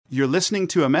You're listening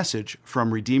to a message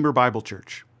from Redeemer Bible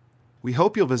Church. We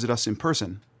hope you'll visit us in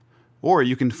person, or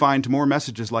you can find more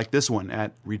messages like this one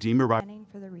at Redeemer Bible.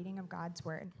 For the reading of God's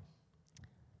Word.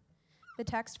 The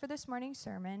text for this morning's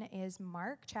sermon is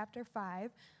Mark chapter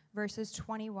 5, verses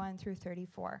 21 through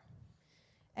 34.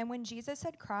 And when Jesus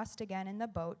had crossed again in the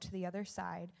boat to the other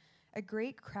side, a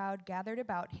great crowd gathered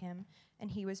about him,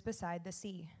 and he was beside the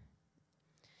sea.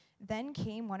 Then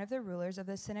came one of the rulers of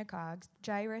the synagogue,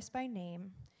 Jairus by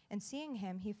name, and seeing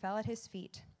him, he fell at his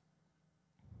feet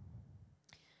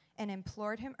and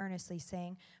implored him earnestly,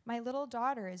 saying, "My little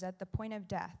daughter is at the point of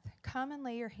death. Come and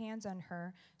lay your hands on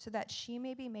her, so that she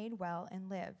may be made well and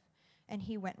live." And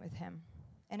he went with him.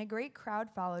 And a great crowd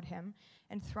followed him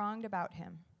and thronged about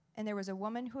him. And there was a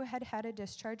woman who had had a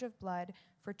discharge of blood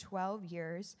for 12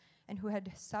 years, and who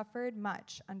had suffered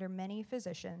much under many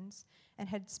physicians, and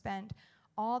had spent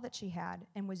all that she had,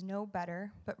 and was no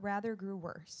better, but rather grew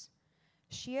worse.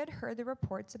 She had heard the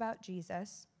reports about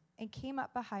Jesus, and came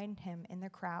up behind him in the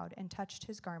crowd, and touched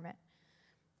his garment.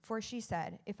 For she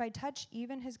said, "If I touch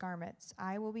even his garments,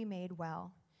 I will be made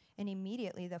well." And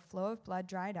immediately the flow of blood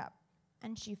dried up,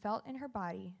 and she felt in her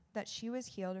body that she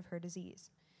was healed of her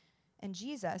disease. And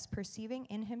Jesus, perceiving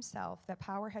in himself that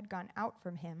power had gone out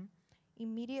from him,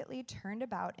 immediately turned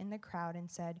about in the crowd and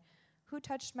said, "Who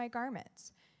touched my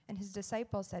garments?" And his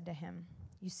disciples said to him,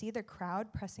 "You see the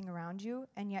crowd pressing around you,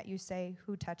 and yet you say,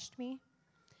 'Who touched me?'"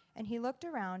 And he looked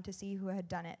around to see who had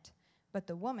done it. But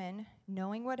the woman,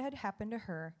 knowing what had happened to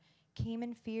her, came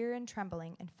in fear and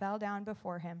trembling, and fell down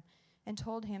before him, and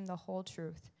told him the whole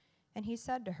truth. And he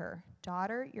said to her,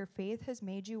 "Daughter, your faith has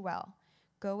made you well.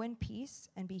 Go in peace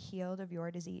and be healed of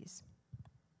your disease."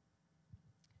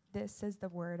 This is the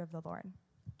word of the Lord.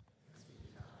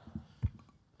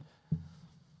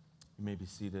 You may be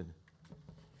seated.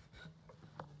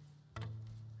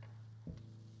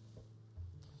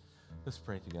 Let's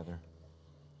pray together.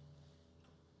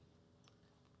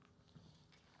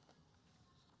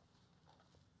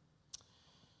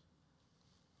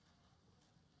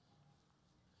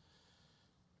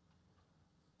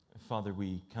 Father,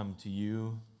 we come to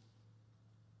you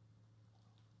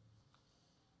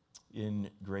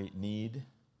in great need.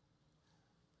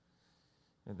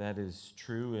 And that is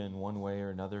true in one way or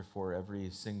another for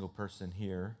every single person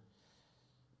here.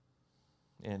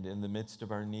 And in the midst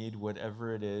of our need,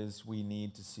 whatever it is, we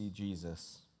need to see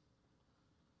Jesus.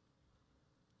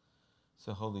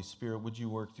 So, Holy Spirit, would you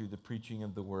work through the preaching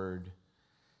of the word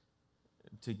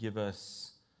to give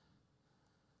us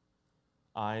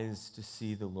eyes to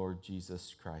see the Lord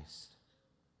Jesus Christ?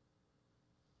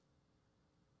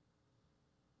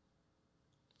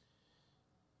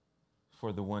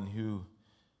 For the one who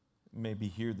may be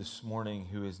here this morning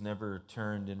who has never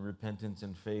turned in repentance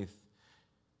and faith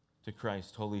to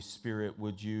Christ, Holy Spirit,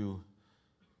 would you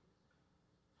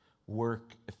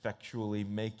work effectually,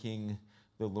 making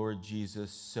the Lord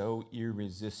Jesus so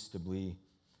irresistibly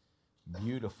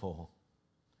beautiful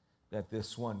that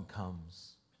this one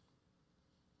comes?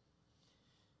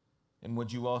 And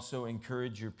would you also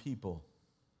encourage your people?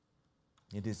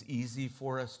 It is easy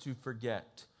for us to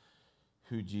forget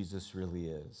who Jesus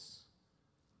really is.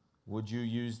 Would you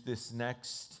use this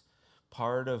next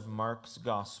part of Mark's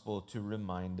gospel to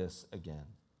remind us again?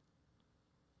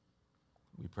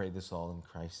 We pray this all in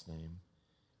Christ's name.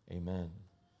 Amen.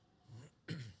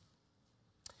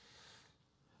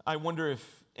 I wonder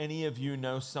if any of you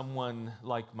know someone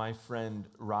like my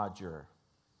friend Roger.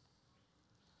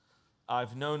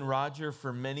 I've known Roger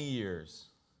for many years.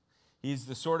 He's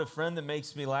the sort of friend that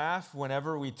makes me laugh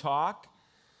whenever we talk,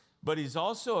 but he's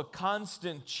also a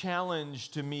constant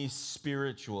challenge to me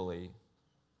spiritually.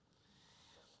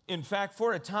 In fact,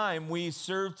 for a time, we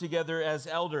served together as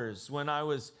elders when I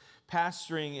was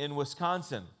pastoring in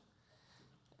Wisconsin.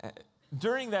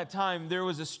 During that time, there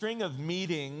was a string of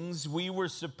meetings we were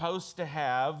supposed to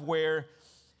have where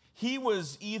he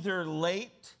was either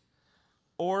late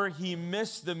or he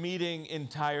missed the meeting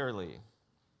entirely.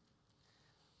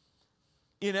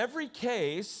 In every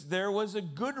case, there was a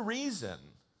good reason.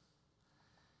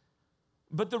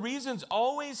 But the reasons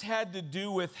always had to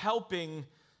do with helping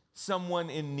someone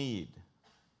in need.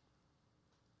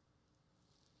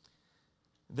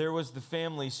 There was the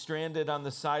family stranded on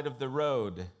the side of the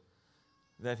road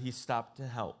that he stopped to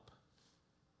help.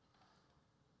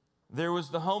 There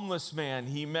was the homeless man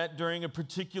he met during a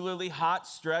particularly hot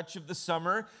stretch of the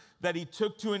summer that he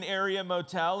took to an area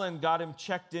motel and got him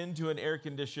checked into an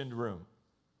air-conditioned room.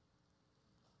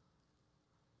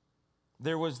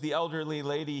 There was the elderly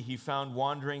lady he found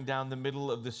wandering down the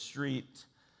middle of the street,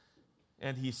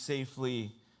 and he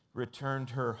safely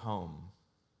returned her home.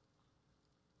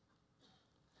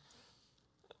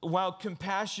 while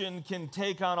compassion can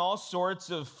take on all sorts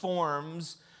of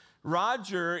forms,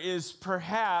 Roger is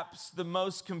perhaps the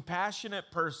most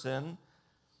compassionate person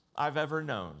I've ever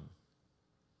known.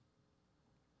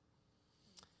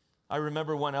 I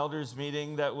remember one elders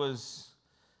meeting that was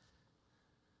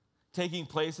taking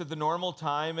place at the normal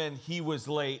time, and he was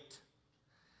late.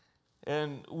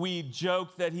 And we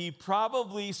joked that he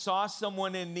probably saw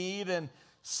someone in need and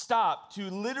stopped to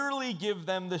literally give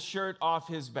them the shirt off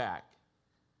his back.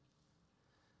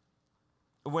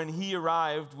 When he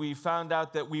arrived, we found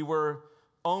out that we were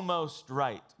almost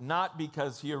right, not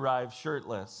because he arrived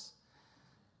shirtless,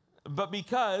 but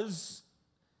because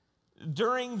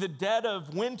during the dead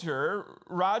of winter,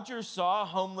 Roger saw a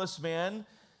homeless man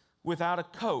without a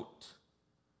coat.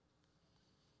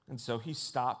 And so he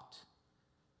stopped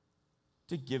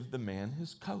to give the man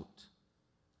his coat.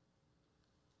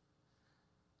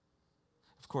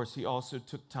 Of course, he also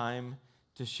took time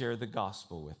to share the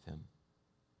gospel with him.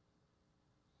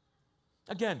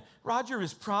 Again, Roger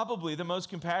is probably the most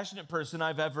compassionate person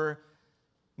I've ever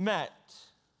met.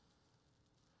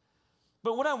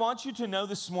 But what I want you to know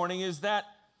this morning is that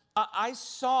I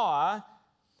saw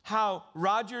how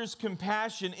Roger's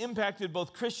compassion impacted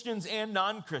both Christians and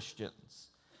non-Christians.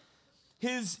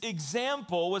 His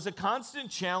example was a constant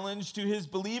challenge to his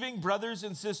believing brothers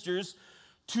and sisters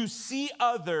to see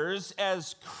others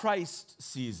as Christ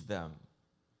sees them,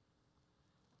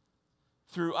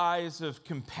 through eyes of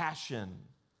compassion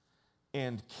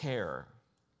and care.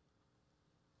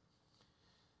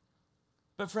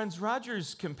 But friends,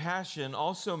 Roger's compassion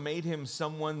also made him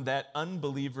someone that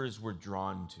unbelievers were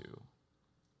drawn to.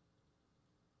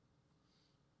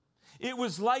 It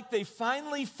was like they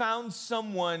finally found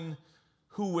someone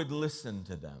who would listen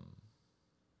to them.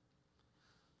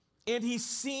 And he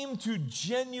seemed to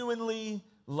genuinely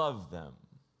love them.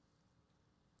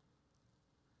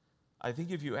 I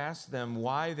think if you asked them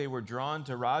why they were drawn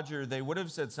to Roger, they would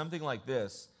have said something like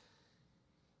this: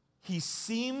 he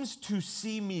seems to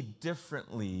see me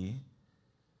differently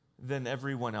than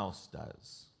everyone else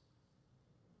does.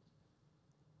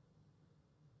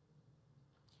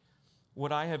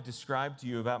 What I have described to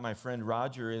you about my friend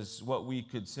Roger is what we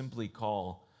could simply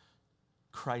call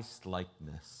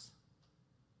Christ-likeness.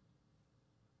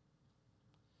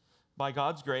 By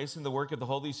God's grace and the work of the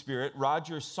Holy Spirit,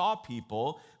 Roger saw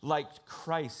people like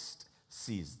Christ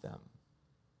sees them.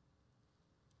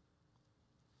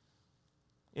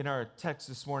 In our text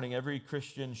this morning, every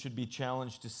Christian should be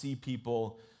challenged to see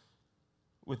people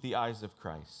with the eyes of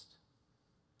Christ,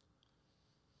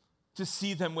 to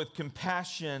see them with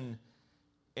compassion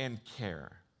and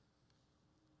care.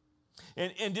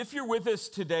 And if you're with us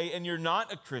today and you're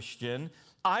not a Christian,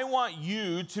 I want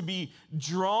you to be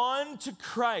drawn to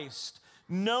Christ,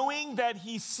 knowing that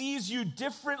he sees you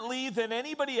differently than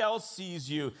anybody else sees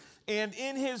you. And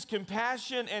in his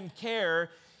compassion and care,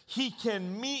 he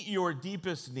can meet your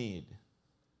deepest need.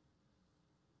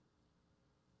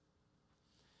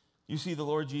 You see, the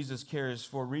Lord Jesus cares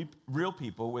for real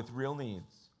people with real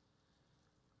needs.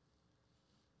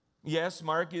 Yes,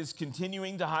 Mark is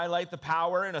continuing to highlight the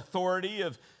power and authority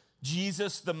of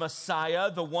Jesus, the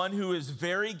Messiah, the one who is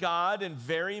very God and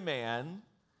very man.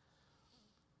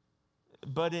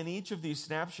 But in each of these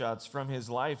snapshots from his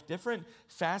life, different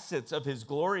facets of his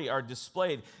glory are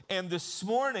displayed. And this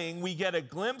morning, we get a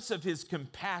glimpse of his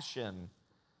compassion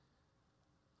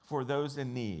for those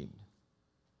in need.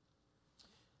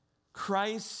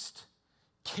 Christ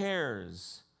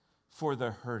cares for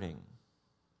the hurting.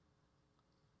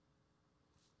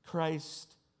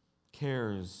 Christ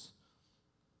cares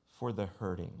for the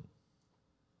hurting.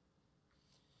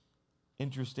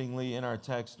 Interestingly, in our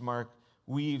text, Mark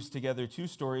weaves together two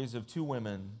stories of two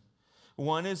women.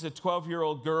 One is a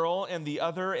 12-year-old girl, and the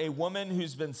other a woman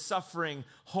who's been suffering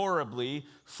horribly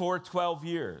for 12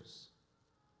 years.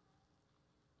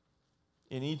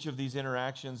 In each of these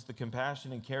interactions, the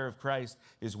compassion and care of Christ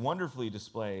is wonderfully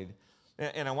displayed.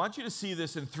 And I want you to see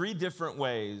this in three different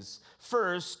ways.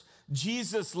 First,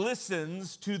 Jesus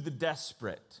listens to the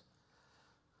desperate.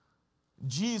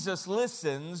 Jesus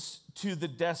listens to the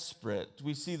desperate.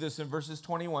 We see this in verses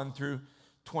 21 through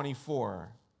 24.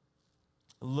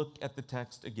 Look at the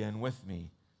text again with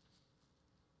me.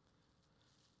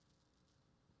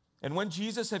 And when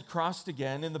Jesus had crossed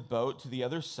again in the boat to the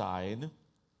other side,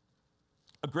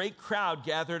 a great crowd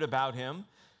gathered about him,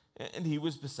 and he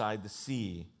was beside the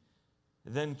sea.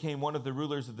 Then came one of the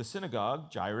rulers of the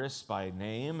synagogue, Jairus by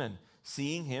name, and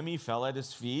seeing him, he fell at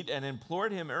his feet and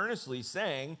implored him earnestly,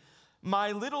 saying,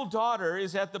 "My little daughter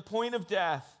is at the point of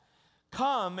death.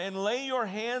 Come and lay your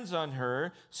hands on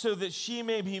her so that she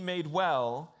may be made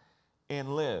well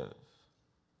and live."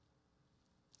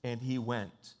 and he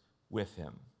went with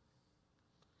him.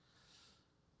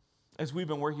 As we've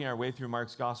been working our way through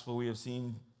Mark's gospel, we have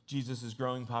seen Jesus'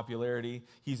 growing popularity.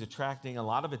 He's attracting a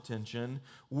lot of attention.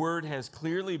 Word has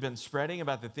clearly been spreading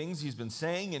about the things he's been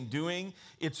saying and doing.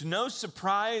 It's no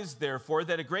surprise, therefore,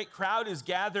 that a great crowd is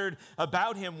gathered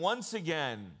about him once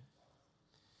again.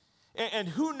 And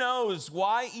who knows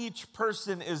why each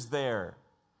person is there?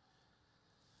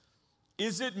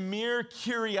 Is it mere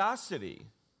curiosity?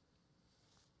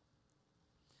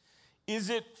 Is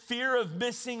it fear of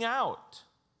missing out?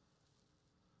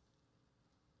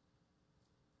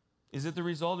 Is it the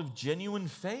result of genuine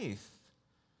faith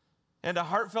and a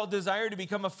heartfelt desire to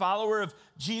become a follower of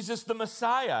Jesus the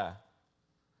Messiah?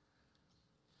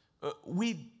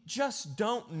 We just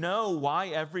don't know why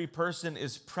every person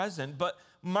is present, but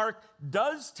Mark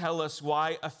does tell us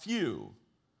why a few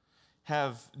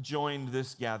have joined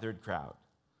this gathered crowd.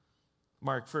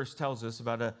 Mark first tells us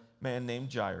about a man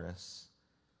named Jairus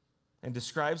and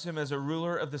describes him as a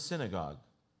ruler of the synagogue.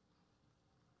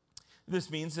 This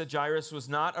means that Jairus was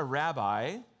not a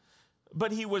rabbi,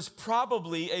 but he was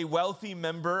probably a wealthy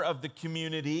member of the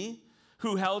community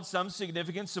who held some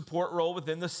significant support role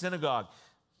within the synagogue.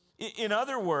 In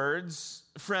other words,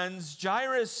 friends,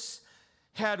 Jairus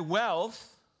had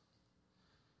wealth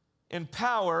and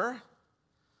power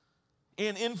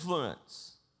and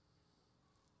influence.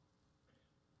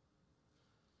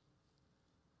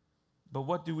 But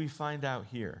what do we find out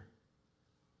here?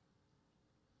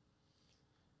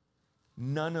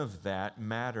 None of that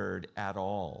mattered at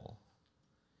all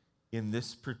in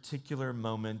this particular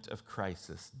moment of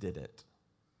crisis, did it?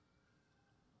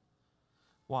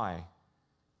 Why?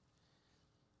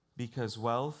 Because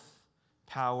wealth,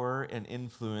 power, and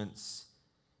influence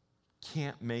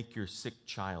can't make your sick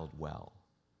child well.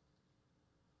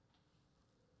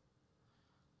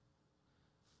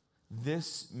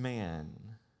 This man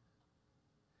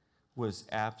was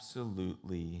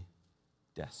absolutely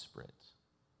desperate.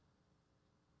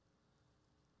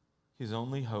 His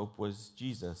only hope was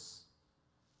Jesus.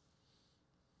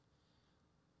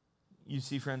 You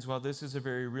see, friends, while this is a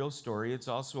very real story, it's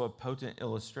also a potent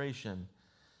illustration.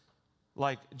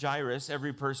 Like Jairus,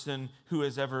 every person who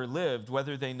has ever lived,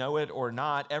 whether they know it or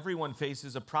not, everyone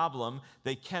faces a problem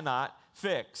they cannot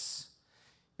fix.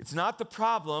 It's not the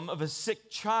problem of a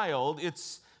sick child,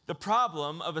 it's the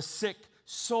problem of a sick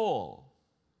soul.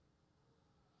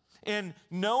 And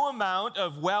no amount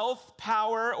of wealth,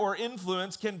 power, or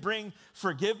influence can bring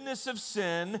forgiveness of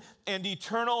sin and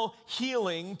eternal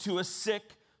healing to a sick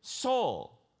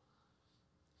soul.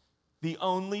 The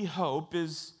only hope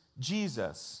is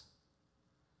Jesus.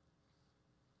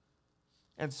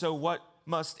 And so what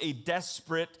must a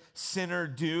desperate sinner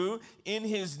do? In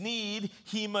his need,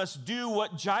 he must do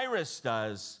what Jairus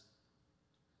does.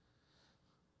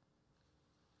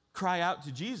 Cry out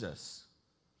to Jesus.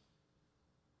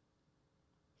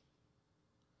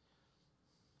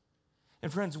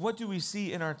 And friends, what do we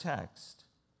see in our text?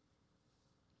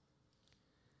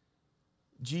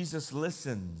 Jesus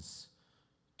listens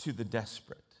to the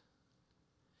desperate.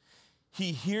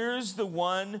 He hears the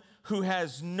one who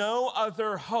has no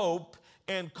other hope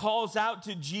and calls out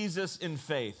to Jesus in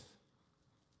faith.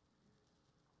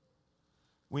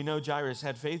 We know Jairus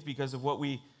had faith because of what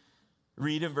we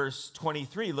read in verse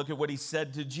 23. Look at what he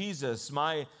said to Jesus.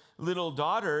 My little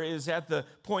daughter is at the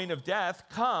point of death.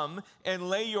 Come and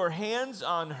lay your hands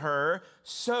on her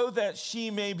so that she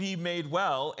may be made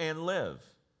well and live.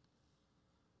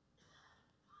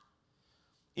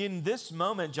 In this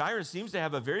moment, Jairus seems to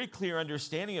have a very clear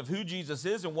understanding of who Jesus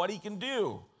is and what he can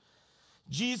do.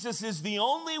 Jesus is the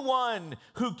only one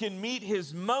who can meet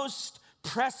his most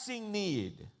pressing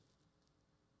need.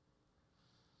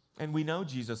 And we know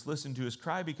Jesus listened to his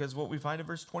cry because of what we find in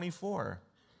verse 24.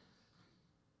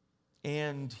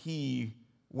 And he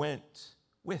went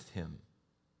with him.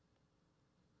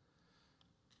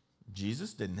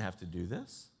 Jesus didn't have to do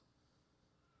this.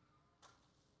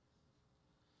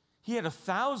 He had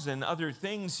 1,000 other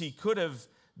things he could have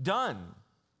done.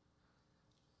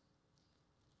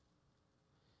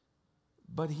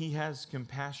 But he has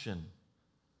compassion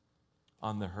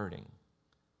on the hurting.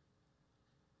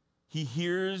 He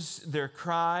hears their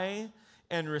cry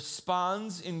and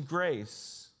responds in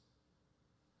grace.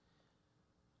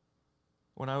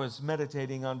 When I was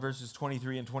meditating on verses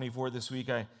 23 and 24 this week,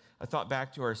 I thought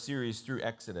back to our series through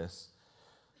Exodus.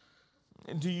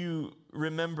 Do you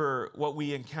remember what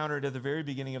we encountered at the very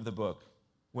beginning of the book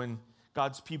when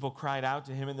God's people cried out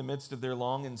to him in the midst of their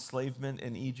long enslavement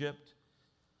in Egypt?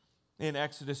 In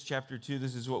Exodus chapter 2,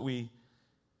 this is what we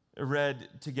read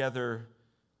together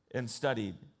and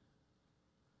studied.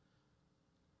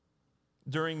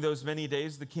 During those many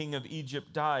days, the king of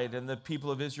Egypt died, and the people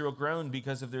of Israel groaned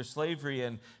because of their slavery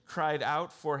and cried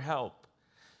out for help.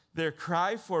 Their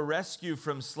cry for rescue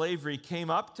from slavery came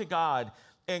up to God,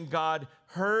 and God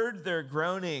heard their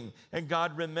groaning. And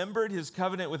God remembered his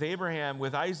covenant with Abraham,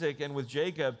 with Isaac, and with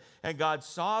Jacob. And God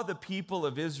saw the people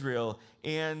of Israel,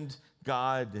 and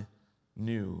God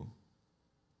knew.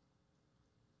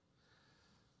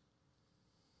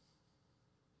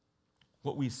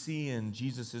 What we see in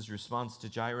Jesus' response to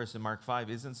Jairus in Mark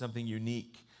 5 isn't something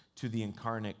unique to the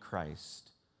incarnate Christ.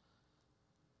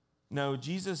 No,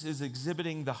 Jesus is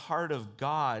exhibiting the heart of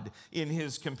God in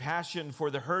his compassion for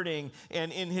the hurting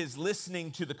and in his listening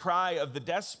to the cry of the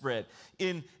desperate.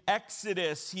 In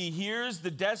Exodus, he hears the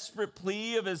desperate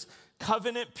plea of his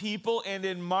covenant people, and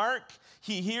in Mark,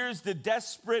 he hears the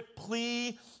desperate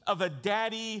plea of a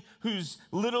daddy whose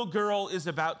little girl is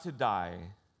about to die.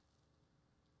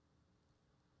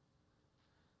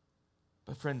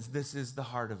 But friends, this is the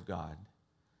heart of God.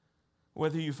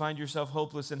 Whether you find yourself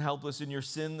hopeless and helpless in your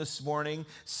sin this morning,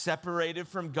 separated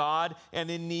from God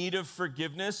and in need of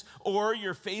forgiveness, or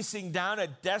you're facing down a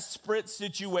desperate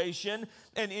situation,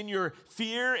 and in your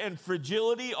fear and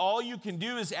fragility, all you can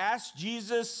do is ask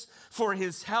Jesus for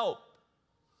his help.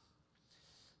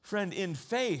 Friend, in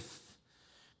faith,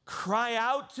 cry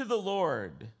out to the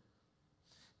Lord,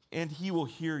 and he will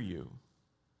hear you.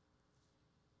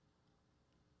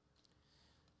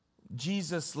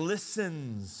 Jesus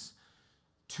listens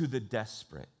to the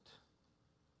desperate.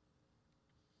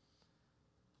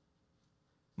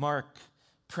 Mark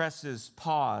presses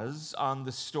pause on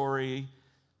the story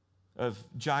of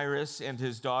Jairus and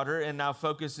his daughter and now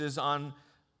focuses on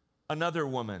another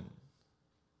woman.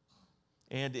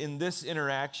 And in this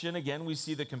interaction, again, we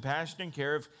see the compassion and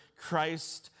care of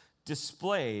Christ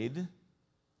displayed.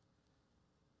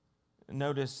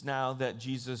 Notice now that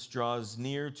Jesus draws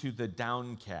near to the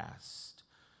downcast,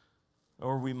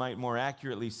 or we might more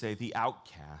accurately say the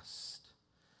outcast.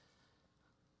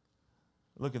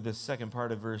 Look at this second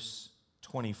part of verse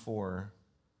 24.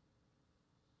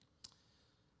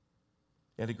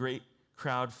 And a great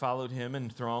crowd followed him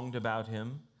and thronged about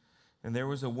him. And there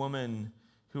was a woman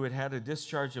who had had a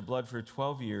discharge of blood for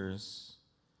 12 years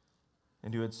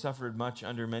and who had suffered much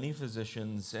under many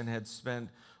physicians and had spent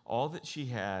all that she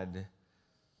had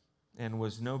and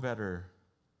was no better,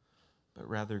 but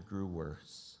rather grew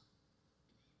worse.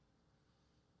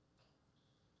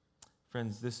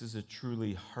 Friends, this is a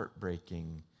truly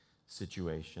heartbreaking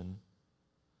situation.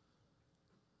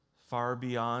 Far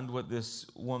beyond what this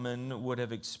woman would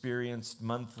have experienced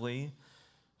monthly,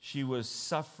 she was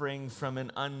suffering from an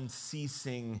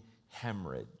unceasing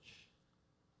hemorrhage.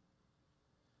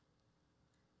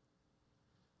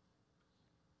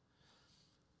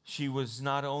 She was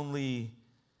not only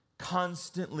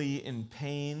constantly in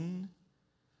pain,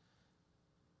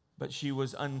 but she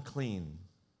was unclean.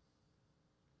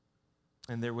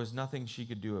 And there was nothing she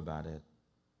could do about it.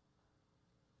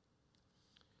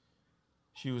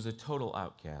 She was a total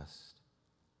outcast.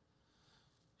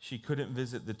 She couldn't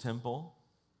visit the temple.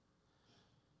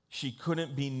 She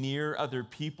couldn't be near other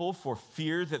people for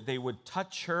fear that they would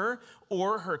touch her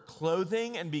or her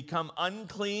clothing and become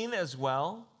unclean as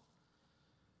well.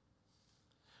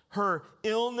 Her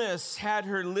illness had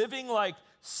her living like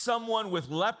someone with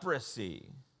leprosy.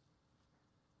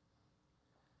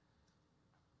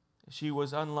 She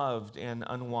was unloved and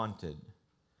unwanted,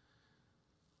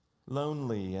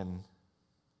 lonely and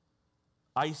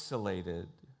isolated.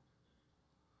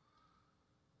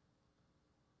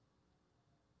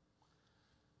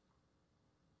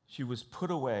 She was put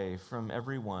away from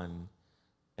everyone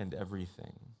and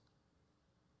everything.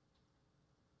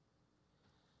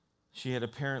 She had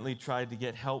apparently tried to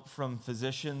get help from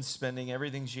physicians, spending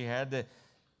everything she had to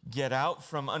get out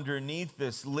from underneath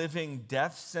this living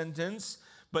death sentence,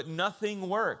 but nothing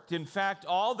worked. In fact,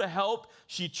 all the help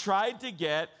she tried to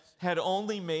get had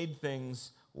only made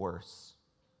things worse.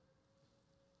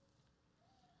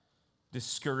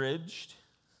 Discouraged,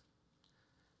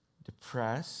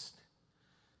 depressed,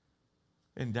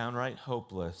 and downright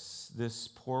hopeless, this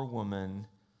poor woman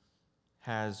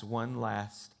has one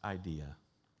last idea.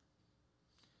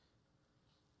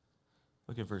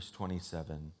 Look at verse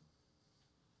 27.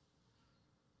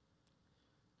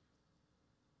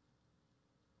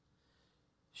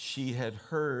 She had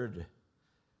heard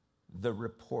the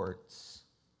reports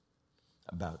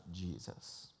about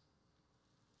Jesus.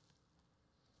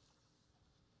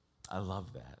 I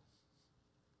love that.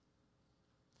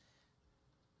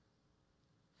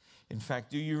 In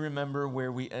fact, do you remember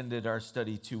where we ended our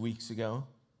study 2 weeks ago?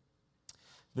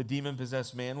 The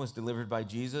demon-possessed man was delivered by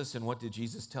Jesus, and what did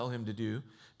Jesus tell him to do?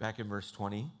 Back in verse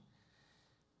 20.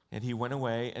 And he went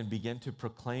away and began to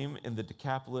proclaim in the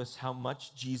Decapolis how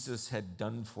much Jesus had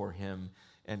done for him,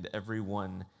 and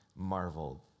everyone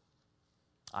marveled.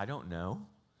 I don't know.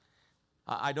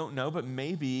 But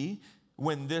maybe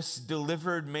when this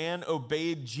delivered man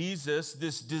obeyed Jesus,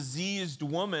 this diseased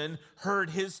woman heard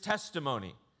his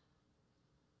testimony.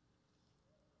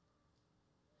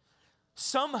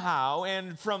 Somehow,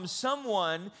 and from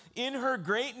someone in her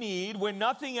great need, when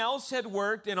nothing else had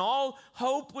worked and all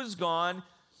hope was gone,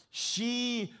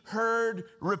 she heard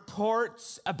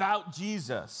reports about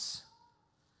Jesus.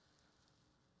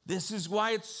 This is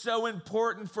why it's so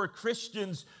important for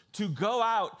Christians to go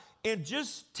out and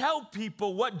just tell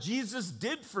people what Jesus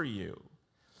did for you.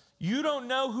 You don't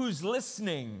know who's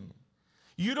listening.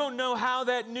 You don't know how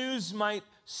that news might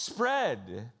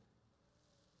spread.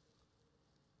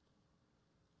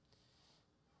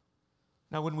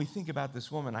 Now, when we think about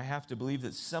this woman, I have to believe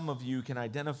that some of you can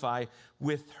identify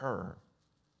with her.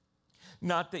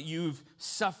 Not that you've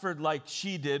suffered like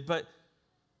she did, but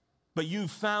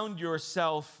you've found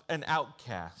yourself an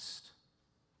outcast,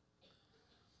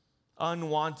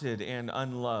 unwanted and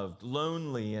unloved,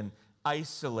 lonely and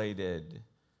isolated,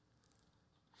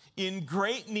 in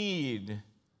great need,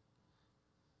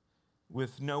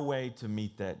 with no way to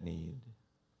meet that need.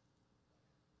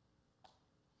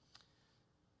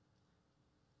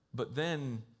 But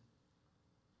then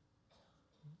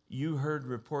you heard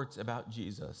reports about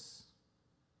Jesus.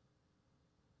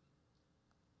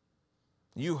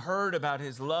 You heard about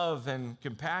his love and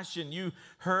compassion. You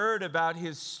heard about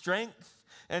his strength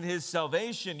and his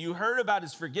salvation. You heard about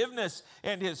his forgiveness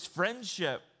and his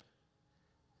friendship.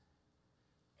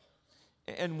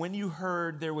 And when you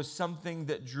heard, there was something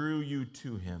that drew you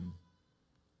to him.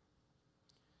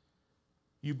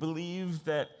 You believed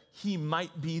that he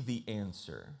might be the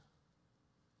answer.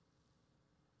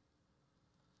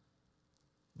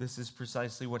 This is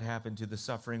precisely what happened to the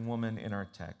suffering woman in our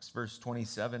text. Verse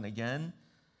 27 again.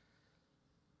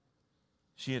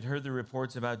 She had heard the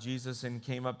reports about Jesus and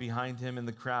came up behind him in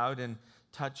the crowd and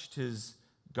touched his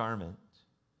garment.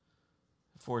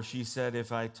 For she said,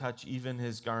 "If I touch even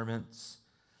his garments,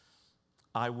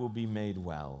 I will be made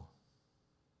well."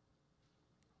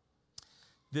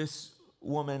 This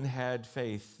woman had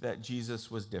faith that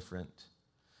Jesus was different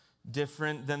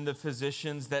than the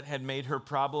physicians that had made her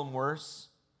problem worse.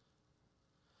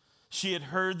 She had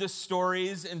heard the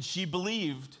stories and she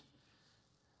believed.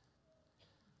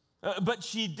 But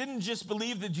she didn't just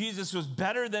believe that Jesus was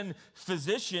better than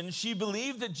physicians. She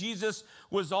believed that Jesus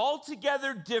was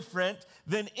altogether different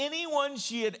than anyone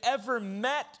she had ever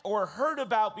met or heard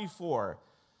about before.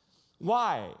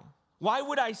 Why? Why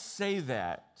would I say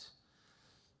that?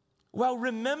 Well,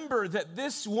 remember that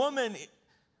this woman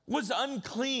was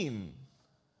unclean.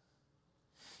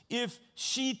 If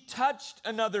she touched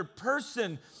another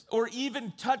person or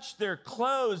even touched their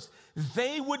clothes,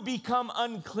 they would become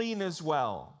unclean as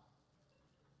well.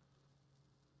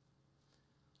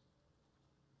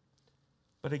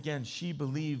 But again, she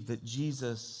believed that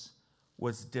Jesus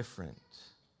was different.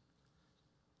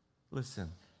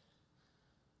 Listen,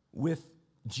 with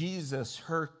Jesus,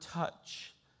 her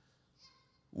touch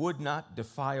would not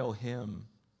defile him.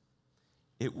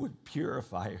 It would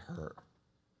purify her.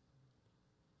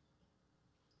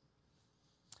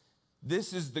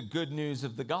 This is the good news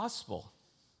of the gospel.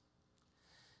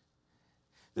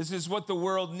 This is what the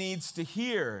world needs to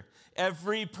hear.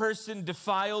 Every person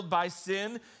defiled by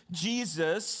sin,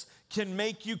 Jesus can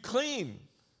make you clean.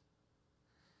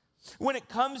 When it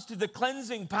comes to the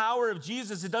cleansing power of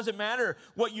Jesus, it doesn't matter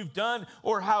what you've done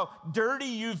or how dirty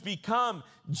you've become.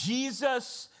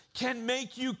 Jesus can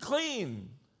make you clean.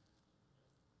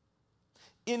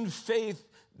 In faith,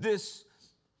 this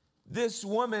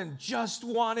woman just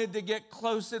wanted to get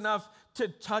close enough to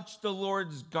touch the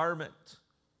Lord's garment.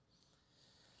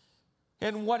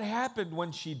 And what happened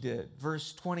when she did?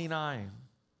 Verse 29.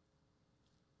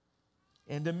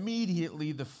 And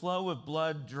immediately the flow of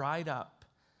blood dried up,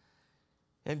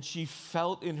 and she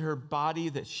felt in her body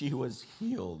that she was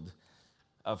healed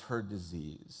of her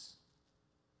disease.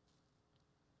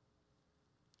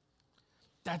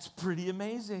 That's pretty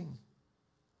amazing.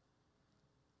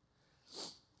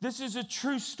 This is a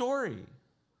true story.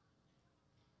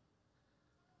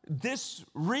 This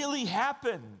really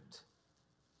happened.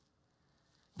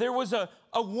 There was a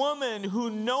woman who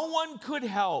no one could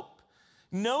help.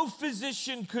 No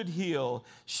physician could heal.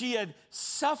 She had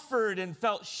suffered and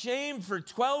felt shame for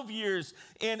 12 years,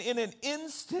 and in an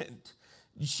instant,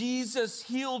 Jesus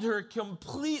healed her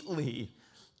completely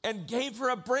and gave her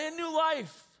a brand new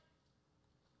life.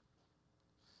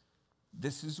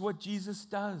 This is what Jesus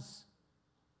does.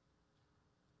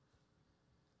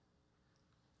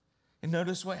 And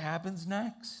notice what happens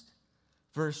next.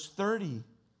 Verse 30.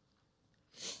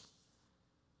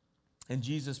 And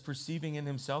Jesus, perceiving in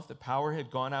himself that power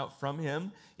had gone out from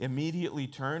him, immediately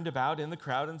turned about in the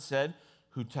crowd and said,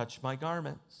 "Who touched my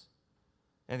garments?"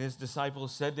 And his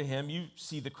disciples said to him, "You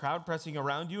see the crowd pressing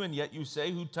around you, and yet you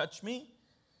say, 'Who touched me?'"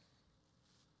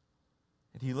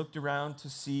 And he looked around to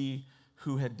see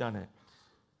who had done it.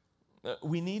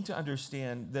 We need to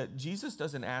understand that Jesus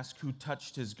doesn't ask who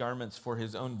touched his garments for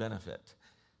his own benefit.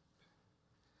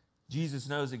 Jesus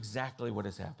knows exactly what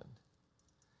has happened.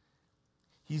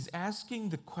 He's asking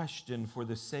the question for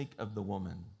the sake of the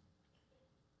woman.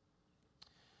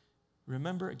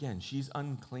 Remember again, she's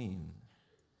unclean.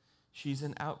 She's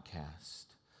an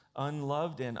outcast,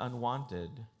 unloved and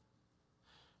unwanted.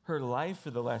 Her life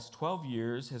for the last 12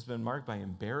 years has been marked by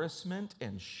embarrassment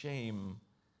and shame.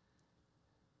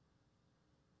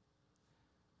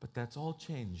 But that's all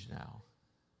changed now.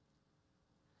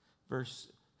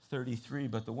 Verse 33,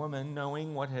 but the woman,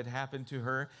 knowing what had happened to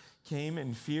her, came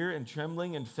in fear and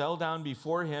trembling and fell down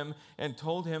before him and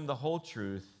told him the whole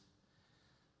truth.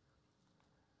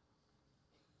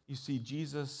 You see,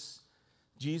 Jesus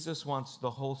wants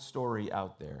the whole story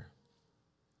out there.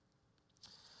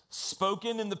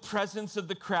 Spoken in the presence of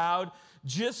the crowd,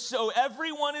 just so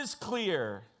everyone is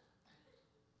clear.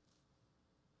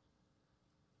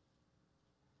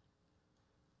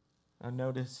 Now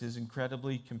notice his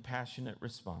incredibly compassionate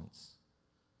response.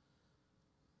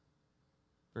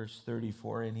 Verse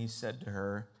 34, and he said to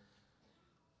her,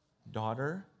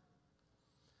 "Daughter,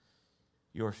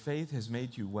 your faith has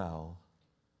made you well.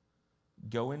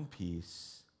 Go in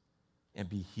peace and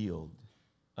be healed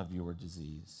of your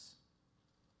disease."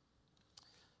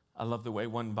 I love the way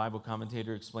one Bible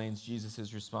commentator explains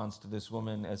Jesus' response to this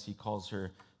woman as he calls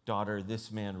her daughter.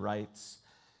 This man writes,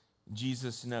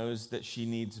 Jesus knows that she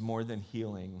needs more than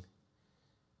healing.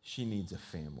 She needs a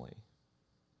family.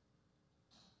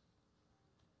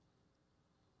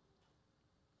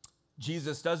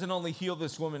 Jesus doesn't only heal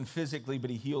this woman physically, but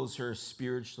he heals her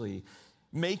spiritually.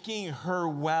 Making her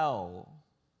well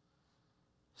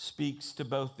speaks to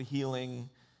both the healing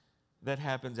that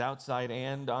happens outside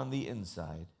and on the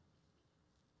inside.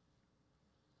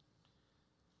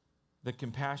 The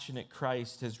compassionate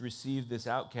Christ has received this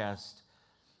outcast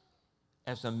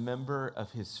as a member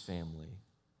of his family.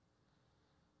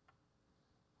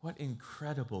 What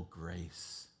incredible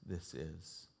grace this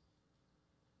is.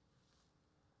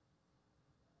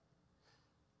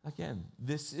 Again,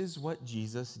 this is what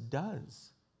Jesus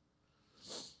does.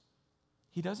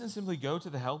 He doesn't simply go to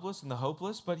the helpless and the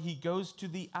hopeless, but he goes to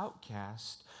the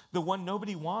outcast, the one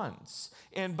nobody wants.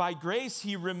 And by grace,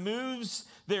 he removes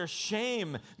their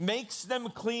shame, makes them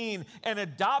clean, and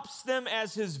adopts them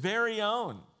as his very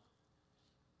own.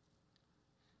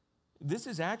 This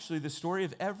is actually the story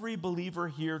of every believer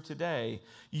here today.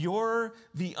 You're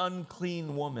the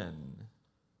unclean woman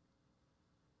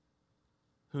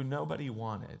who nobody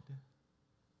wanted.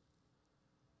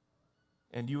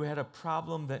 And you had a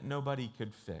problem that nobody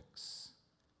could fix.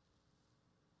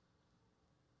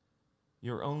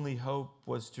 Your only hope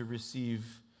was to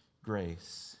receive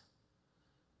grace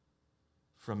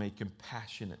from a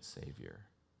compassionate Savior.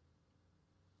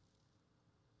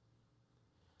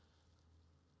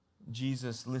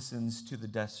 Jesus listens to the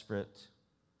desperate.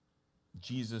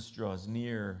 Jesus draws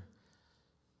near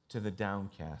to the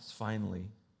downcast. Finally,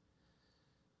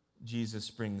 Jesus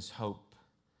brings hope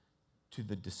to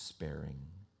the despairing.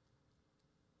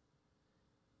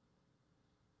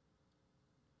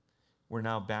 We're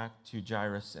now back to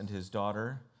Jairus and his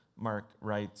daughter. Mark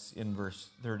writes in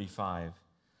verse 35,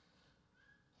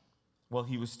 while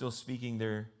he was still speaking,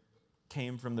 there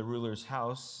came from the ruler's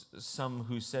house some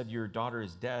who said, "Your daughter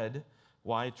is dead.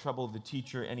 Why trouble the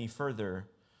teacher any further?"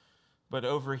 But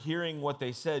overhearing what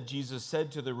they said, Jesus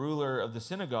said to the ruler of the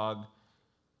synagogue,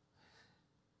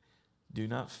 "Do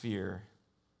not fear,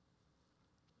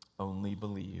 only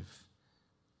believe."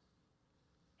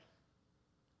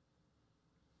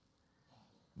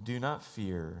 Do not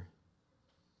fear,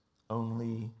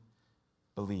 only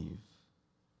believe.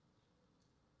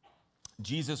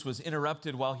 Jesus was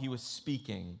interrupted while he was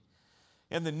speaking,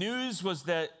 and the news was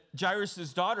that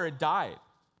Jairus' daughter had died.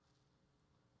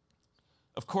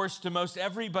 Of course, to most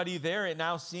everybody there, it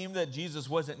now seemed that Jesus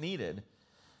wasn't needed.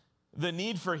 The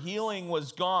need for healing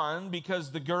was gone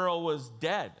because the girl was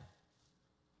dead.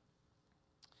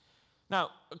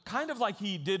 Now, kind of like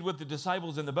he did with the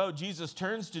disciples in the boat, Jesus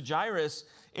turns to Jairus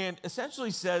and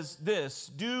essentially says this,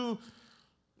 Do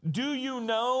you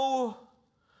know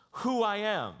who I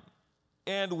am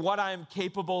and what I'm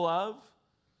capable of?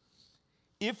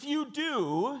 If you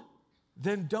do,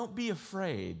 then don't be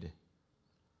afraid.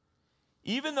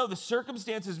 Even though the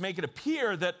circumstances make it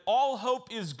appear that all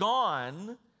hope is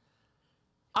gone,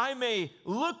 I may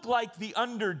look like the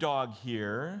underdog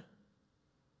here,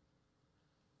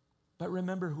 but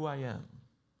remember who I am,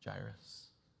 Jairus.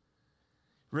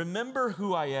 Remember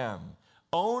who I am.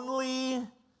 Only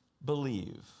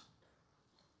believe.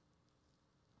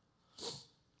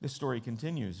 The story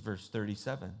continues, verse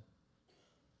 37.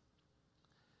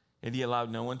 And he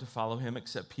allowed no one to follow him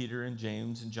except Peter and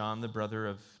James and John, the brother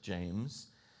of James.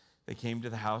 They came to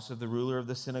the house of the ruler of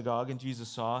the synagogue, and Jesus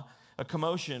saw a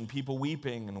commotion, people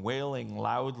weeping and wailing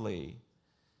loudly.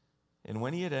 And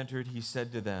when he had entered, he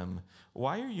said to them,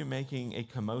 "Why are you making a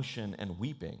commotion and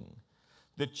weeping?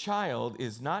 The child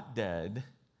is not dead,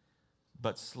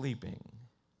 but sleeping."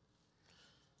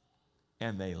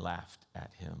 And they laughed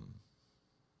at him.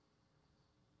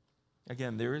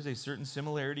 Again, there is a certain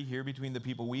similarity here between the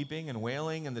people weeping and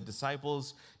wailing and the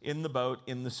disciples in the boat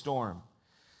in the storm.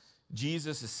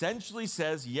 Jesus essentially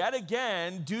says, yet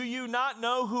again, do you not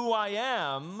know who I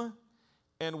am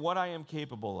and what I am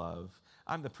capable of?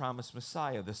 I'm the promised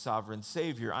Messiah, the sovereign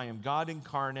Savior. I am God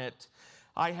incarnate.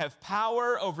 I have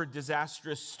power over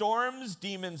disastrous storms,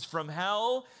 demons from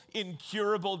hell,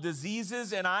 incurable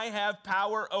diseases, and I have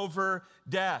power over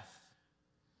death.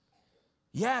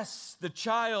 Yes, the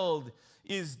child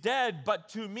is dead, but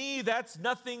to me, that's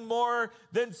nothing more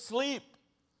than sleep.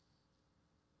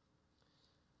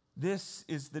 This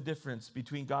is the difference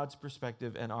between God's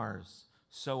perspective and ours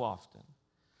so often.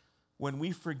 When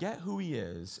we forget who he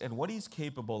is and what he's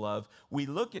capable of, we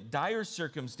look at dire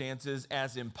circumstances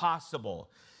as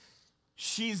impossible.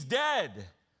 She's dead.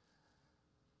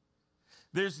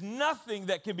 There's nothing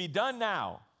that can be done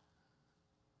now.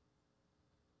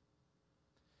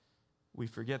 We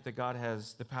forget that God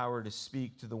has the power to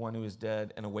speak to the one who is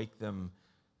dead and awake them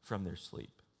from their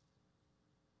sleep.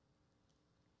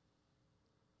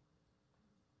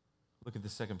 Look at the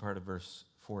second part of verse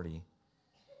 40.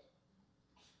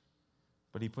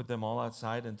 But he put them all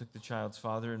outside and took the child's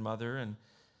father and mother and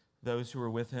those who were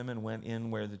with him and went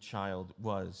in where the child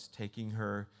was. Taking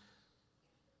her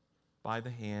by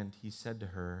the hand, he said to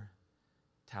her,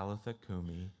 Talitha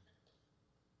Kumi,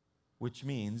 which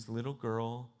means, little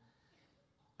girl,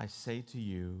 I say to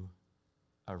you,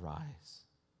 arise.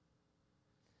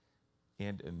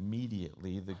 And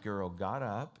immediately the girl got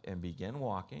up and began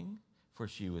walking, for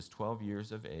she was 12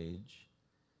 years of age.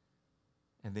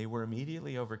 And they were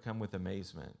immediately overcome with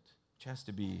amazement, which has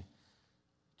to be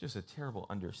just a terrible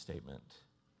understatement.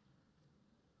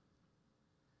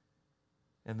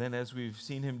 And then, as we've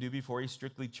seen him do before, he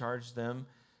strictly charged them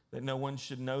that no one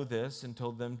should know this and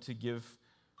told them to give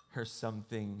her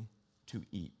something to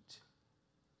eat.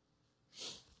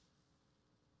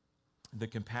 The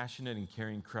compassionate and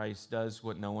caring Christ does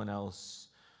what no one else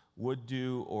would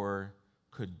do or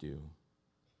could do.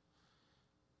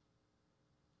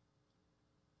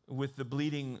 With the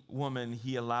bleeding woman,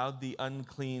 he allowed the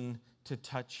unclean to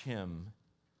touch him.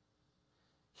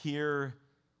 Here,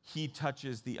 he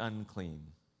touches the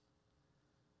unclean,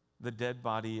 the dead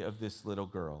body of this little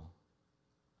girl.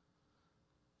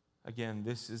 Again,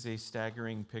 this is a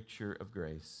staggering picture of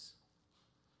grace.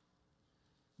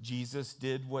 Jesus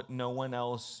did what no one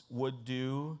else would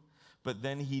do, but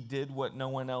then he did what no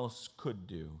one else could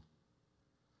do.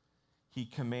 He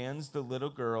commands the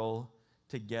little girl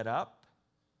to get up,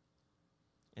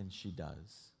 and she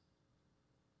does.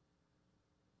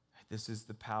 This is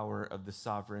the power of the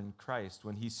sovereign Christ.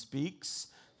 When he speaks,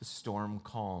 the storm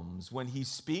calms. When he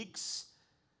speaks,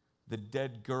 the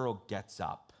dead girl gets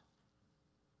up.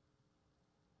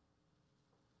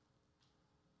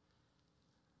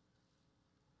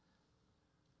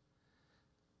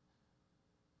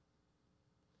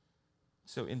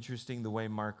 So interesting the way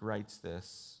Mark writes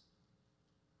this.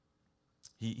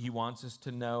 He wants us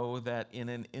to know that in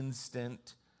an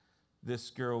instant, this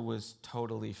girl was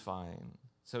totally fine.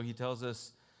 So he tells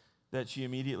us that she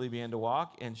immediately began to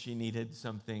walk and she needed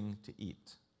something to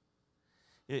eat.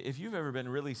 If you've ever been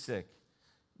really sick,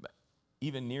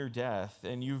 even near death,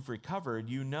 and you've recovered,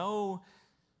 you know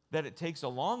that it takes a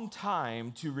long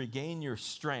time to regain your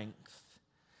strength,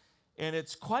 and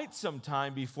it's quite some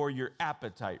time before your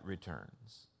appetite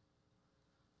returns.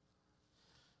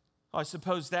 I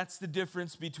suppose that's the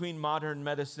difference between modern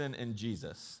medicine and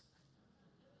Jesus.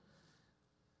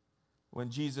 When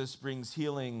Jesus brings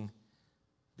healing,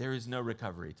 there is no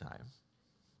recovery time,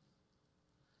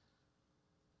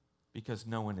 because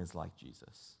no one is like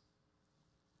Jesus.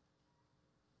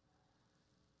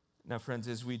 Now, friends,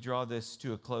 as we draw this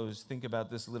to a close, think about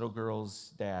this little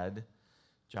girl's dad,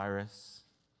 Jairus.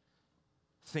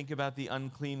 Think about the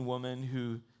unclean woman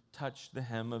who touched the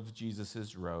hem of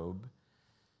Jesus' robe.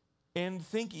 And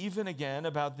think even again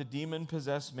about the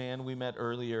demon-possessed man we met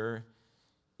earlier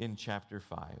in chapter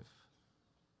 5.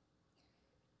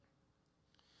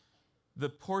 The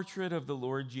portrait of the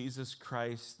Lord Jesus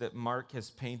Christ that Mark has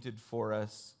painted for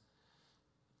us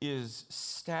is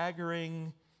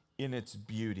staggering in its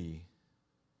beauty.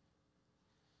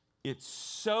 It's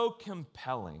so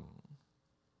compelling.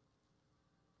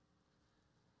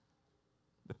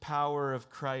 The power of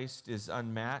Christ is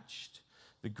unmatched.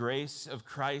 The grace of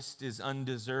Christ is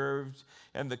undeserved.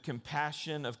 And the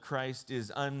compassion of Christ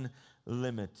is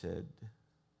unlimited.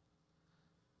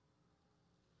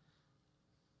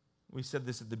 We said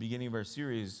this at the beginning of our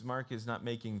series. Mark is not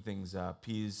making things up.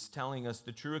 He's telling us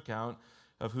the true account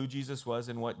of who Jesus was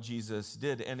and what Jesus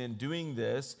did. And in doing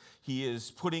this, he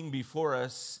is putting before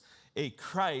us a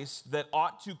Christ that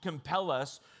ought to compel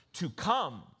us to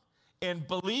come and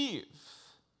believe.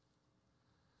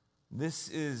 This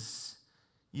is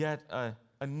yet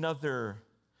another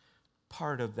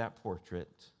part of that portrait.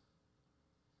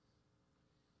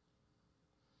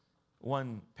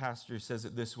 One pastor says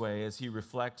it this way as he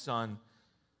reflects on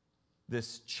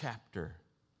this chapter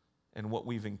and what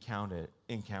we've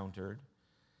encountered.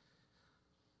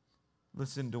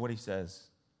 Listen to what he says.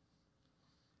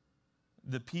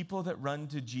 The people that run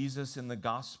to Jesus in the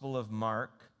Gospel of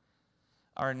Mark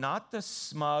are not the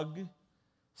smug,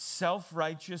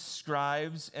 self-righteous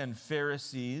scribes and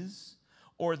Pharisees,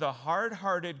 or the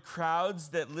hard-hearted crowds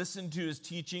that listen to his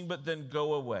teaching but then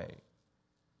go away.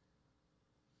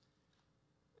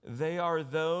 They are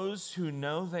those who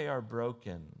know they are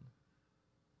broken,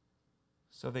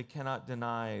 so they cannot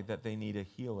deny that they need a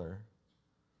healer.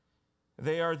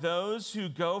 They are those who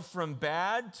go from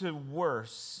bad to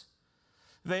worse.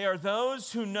 They are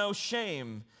those who know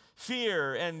shame,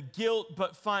 fear, and guilt,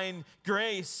 but find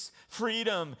grace,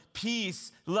 freedom,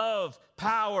 peace, love,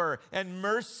 power, and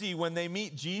mercy when they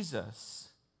meet Jesus.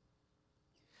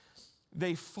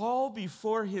 They fall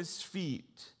before his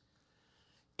feet,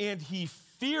 and he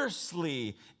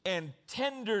fiercely and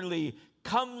tenderly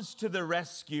comes to the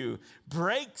rescue,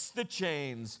 breaks the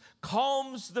chains,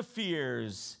 calms the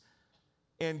fears,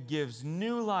 and gives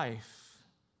new life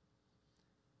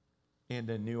and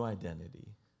a new identity.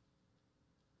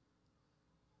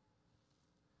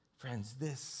 Friends,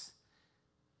 this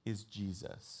is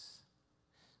Jesus.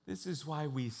 This is why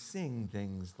we sing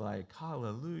things like,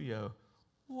 hallelujah,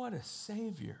 what a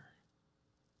Savior.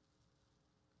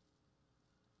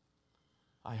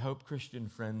 I hope, Christian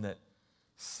friend, that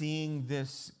seeing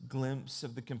this glimpse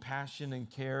of the compassion and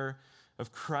care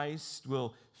of Christ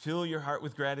will fill your heart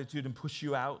with gratitude and push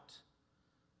you out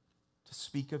to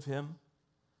speak of him.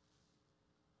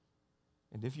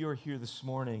 And if you are here this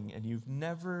morning and you've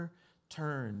never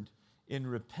turned in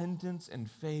repentance and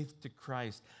faith to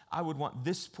Christ, I would want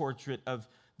this portrait of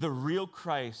the real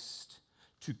Christ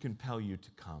to compel you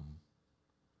to come.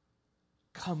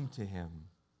 Come to him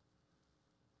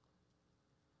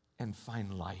and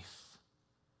find life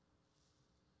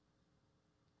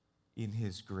in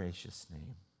his gracious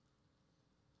name.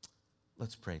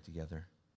 Let's pray together.